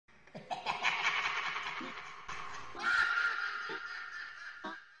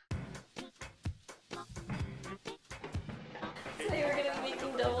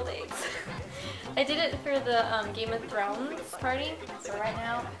I did it for the Game of Thrones party. So right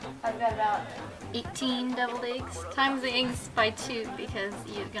now I've got about 18 deviled eggs. Times the eggs by 2 because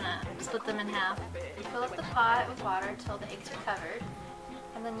you're gonna split them in half. You fill up the pot with water until the eggs are covered.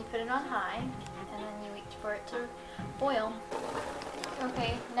 And then you put it on high. And then you wait for it to boil.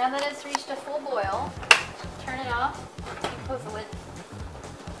 Okay, now that it's reached a full boil, turn it off. You close the lid.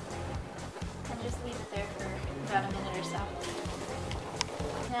 And just leave it there for about a minute or so.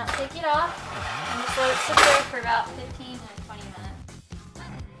 Now take it off and just let it sit there for about 15 or 20 minutes.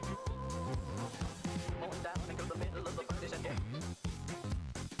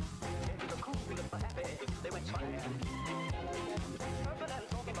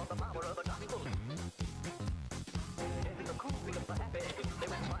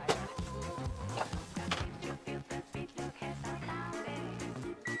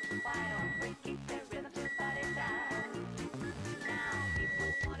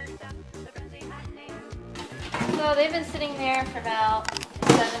 So they've been sitting there for about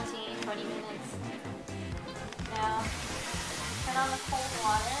 17, 20 minutes. Now, turn on the cold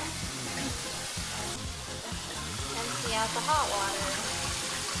water, empty out the hot water,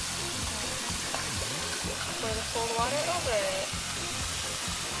 pour the cold water over it.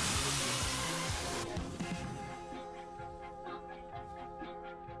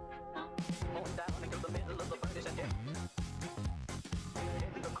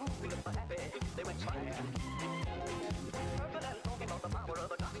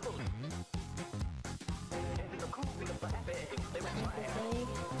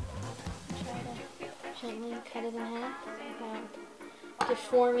 Gently cut it in half without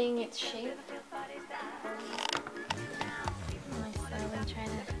deforming its shape. And I slowly try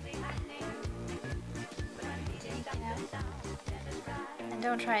to take it out. And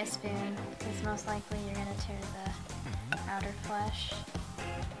don't try a spoon, because most likely you're going to tear the outer flesh.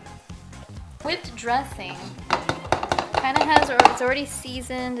 Whipped dressing kind of has, or it's already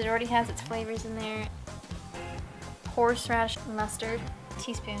seasoned, it already has its flavors in there. Horseradish mustard,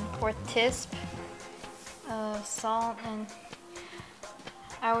 teaspoon, 1/4 teaspoon of salt, and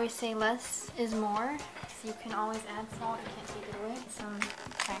I always say less is more, so you can always add salt, you can't take it away. Some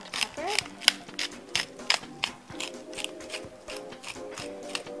cracked pepper.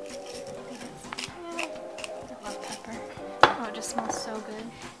 I love pepper. Oh, it just smells so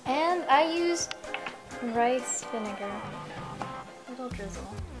good. And I use rice vinegar, a little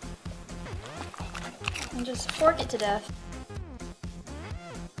drizzle, and just fork it to death.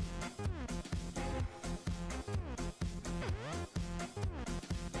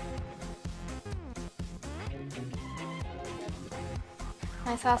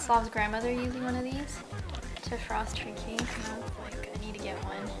 I saw Slav's grandmother using one of these to frost her cake, and I was like, I need to get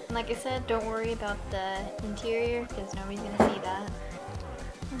one. And like I said, don't worry about the interior because nobody's gonna see that.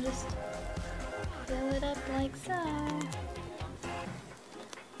 And just fill it up like so.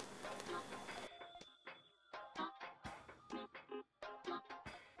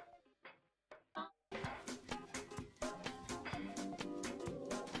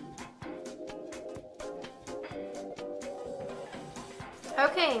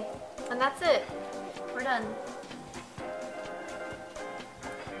 Okay, and that's it. We're done.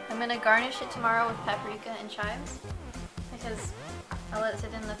 I'm gonna garnish it tomorrow with paprika and chives because I'll let it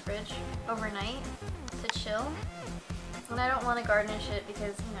sit in the fridge overnight to chill. And I don't want to garnish it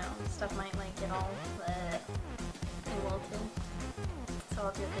because, you know, stuff might like get all wilted. So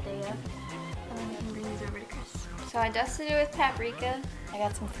I'll do it the day of. And then we can bring these over to Chris. So I dusted it with paprika. I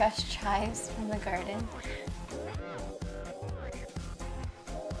got some fresh chives from the garden.